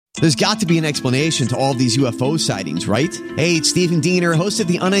There's got to be an explanation to all of these UFO sightings, right? Hey, it's Stephen Diener, host of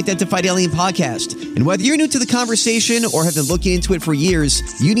the Unidentified Alien Podcast. And whether you're new to the conversation or have been looking into it for years,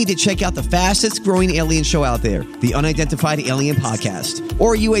 you need to check out the fastest growing alien show out there, the Unidentified Alien Podcast,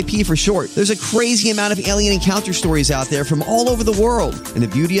 or UAP for short. There's a crazy amount of alien encounter stories out there from all over the world. And the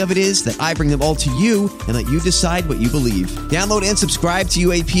beauty of it is that I bring them all to you and let you decide what you believe. Download and subscribe to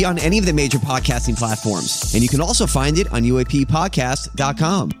UAP on any of the major podcasting platforms. And you can also find it on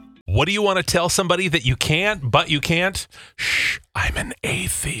UAPpodcast.com. What do you want to tell somebody that you can't, but you can't? Shh, I'm an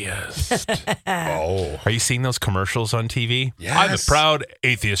atheist. Oh. Are you seeing those commercials on TV? Yes. I'm a proud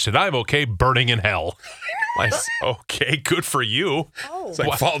atheist and I'm okay burning in hell. Like, okay, good for you. It's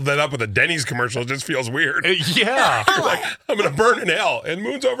like followed that up with a Denny's commercial. It just feels weird. Yeah. You're like, I'm going to burn in hell and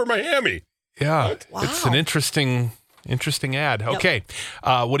moon's over Miami. Yeah. Wow. It's an interesting ad. Okay.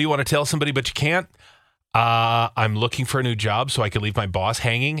 What do you want to tell somebody, but you can't? I'm looking for a new job so I can leave my boss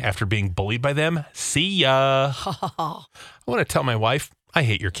hanging after being bullied by them. See ya. I want to tell my wife, I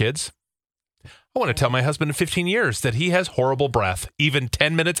hate your kids. I want to tell my husband of 15 years that he has horrible breath, even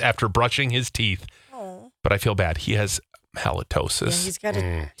 10 minutes after brushing his teeth. But I feel bad. He has halitosis. Yeah, he's got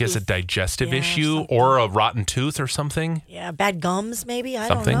a He has a tooth. digestive Yeah, issue something. or a rotten tooth or something. Yeah, bad gums maybe. I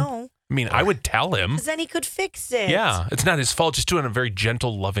Something. don't know. I mean, I would tell him. Because then he could fix it. Yeah, it's not his fault. Just do it in a very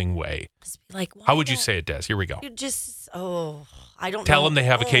gentle, loving way. Just be like, How would you why say it, Des? Here we go. don't You just, I don't Tell know. them they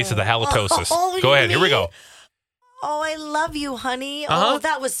have a case of the halitosis. Oh, Go ahead. Here we me? go. Oh, I love you, honey. Uh-huh. Oh,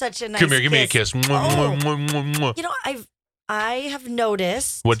 that was such a nice Come here, give me a kiss. Oh. Mwah. You know, I have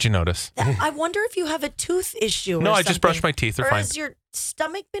noticed What'd you notice? that I wonder if you have a tooth issue or No, I something. just brushed my teeth. They're Or fine. has your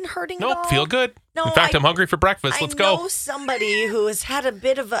stomach been hurting at Nope, all? feel good. No, In fact, I'm hungry for breakfast. Let's I go. know somebody who has had a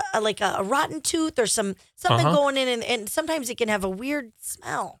bit of a rotten tooth or something going in, and sometimes it can have a weird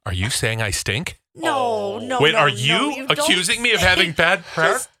smell. Are you saying I stink? No. Wait, no, are no, you don't accusing me of say- having bad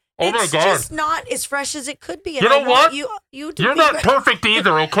breath? Just- Oh my it's God. just not as fresh as it could be. and You know I want what? You to You're be not re- perfect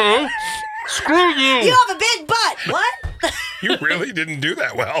either, okay? Screw you. You have a big butt. What? You really didn't do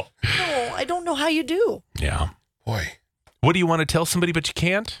that well. No, I don't know how you do. Yeah. Boy. What do you want to tell somebody but you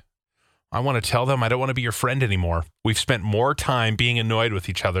can't? I want to tell them I don't want to be your friend anymore. We've spent more time being annoyed with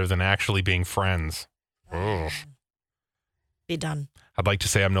each other than actually being friends. Oh. Be done. I'd like to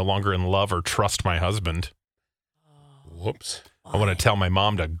say I'm no longer in love or trust my husband. Whoops. I want to tell my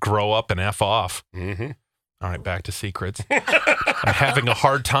mom to grow up and F off. Mm-hmm. All right, back to secrets. I'm having a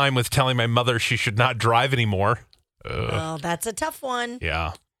hard time with telling my mother she should not drive anymore. Well, that's a tough one.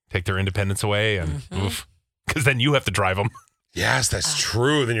 Yeah. Take their independence away and because then you have to drive them. Yes, that's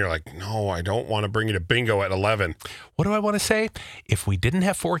true. Then you're like, no, I don't want to bring you to bingo at 11. What do I want to say? If we didn't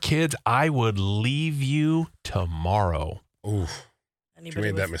have 4 kids, I would leave you tomorrow. Ooh, you Anybody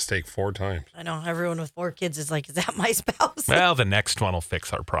made with, that mistake 4 times. I know everyone with 4 kids is like, is that my spouse? Well, the next one will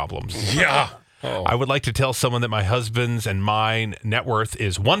fix our problems. Yeah. Oh. I would like to tell someone that my husband's and mine net worth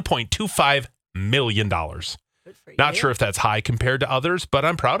is $1.25 million. Good for Not you. sure if that's high compared to others, but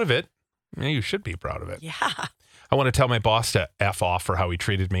I'm proud of it. Yeah, you should be proud of it. Yeah. I want to tell my boss to F off for how he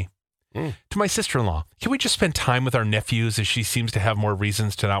treated me. To my sister-in-law, can we just spend time with our nephews as she seems to have more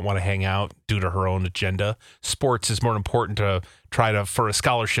reasons to not want to hang out due to her own agenda? Sports is more important to try for a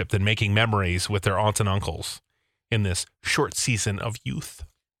scholarship than making memories with their aunts and uncles in this short season of youth.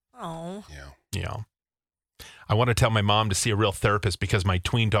 Oh. Yeah. I want to tell my mom to see a real therapist because my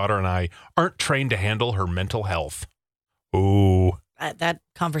tween daughter and I aren't trained to handle her mental health. Ooh. That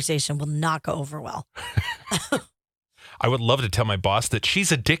conversation will not go over well. I would love to tell my boss that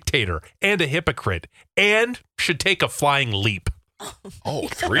she's a dictator and a hypocrite and should take a flying leap. Oh,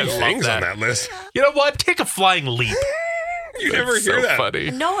 3 I love things that. on that list. You know what? Take a flying leap. You never It's hear so that.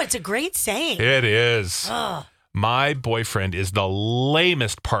 funny. No, it's a great saying. It is. Ugh. My boyfriend is the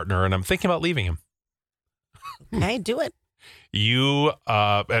lamest partner, and I'm thinking about leaving him. Okay, do it. You,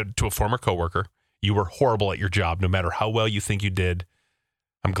 to a former coworker, you were horrible at your job, no matter how well you think you did.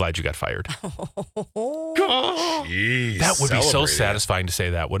 I'm glad you got fired. Jeez, That would be so celebrate it. satisfying to say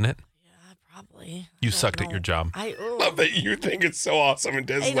that, wouldn't it? Yeah, probably. You I don't sucked at your know. job. I Love that you think it's so awesome. And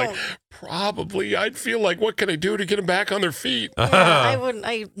Des I is like, know. probably. I'd feel like, what can I do to get them back on their feet? Yeah, I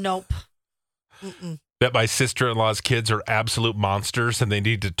wouldn't. Nope. Mm-mm. That my sister-in-law's kids are absolute monsters and they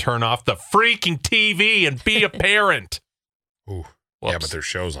need to turn off the freaking TV and be a parent. Ooh. Yeah, Whoops. but there's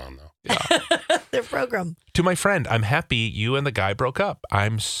shows on, though. Their program. To my friend, I'm happy you and the guy broke up.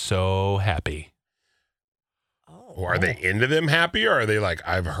 I'm so happy. Oh, are they into them happy, or are they like,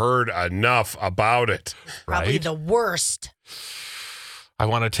 I've heard enough about it? Probably Right? the worst. I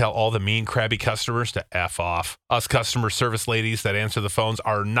want to tell all the mean, crabby customers to F off. Us customer service ladies that answer the phones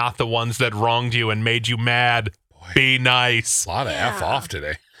are not the ones that wronged you and made you mad. Boy. Be nice. A lot of F Yeah. off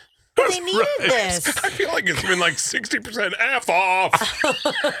today. They needed this. I feel like it's been like 60% F off.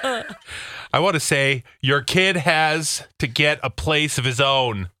 I want to say your kid has to get a place of his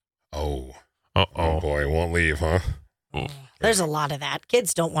own. Oh Uh-oh. boy, it won't leave, huh? There's a lot of that.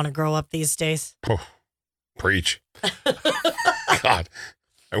 Kids don't want to grow up these days. Oh, preach. God,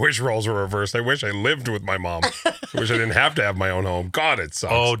 I wish roles were reversed. I wish I lived with my mom. I wish I didn't have to have my own home. God, it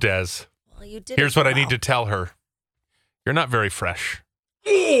sucks. Oh, Des. Well, you did. Here's what I need to tell her. You're not very fresh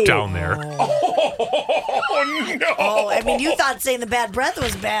down there. Oh, no. Oh, I mean, you thought saying the bad breath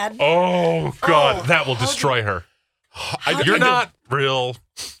was bad. Oh, God. Oh, that will destroy her. You're not real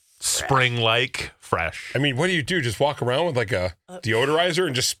spring-like fresh. I mean, what do? Just walk around with like a deodorizer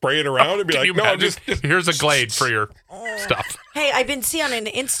and just spray it around and be Can like, you no, imagine? just Here's a Glade for your stuff. Hey, I've been seeing on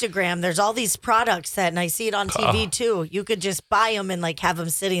Instagram, there's all these products and I see it on TV too. You could just buy them and like have them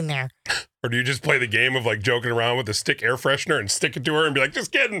sitting there. Or do you just play the game of like joking around with a stick air freshener and stick it to her and be like,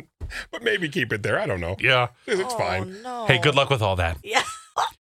 just kidding, but maybe keep it there? I don't know. Yeah. It's fine. No. Hey, good luck with all that. Yeah.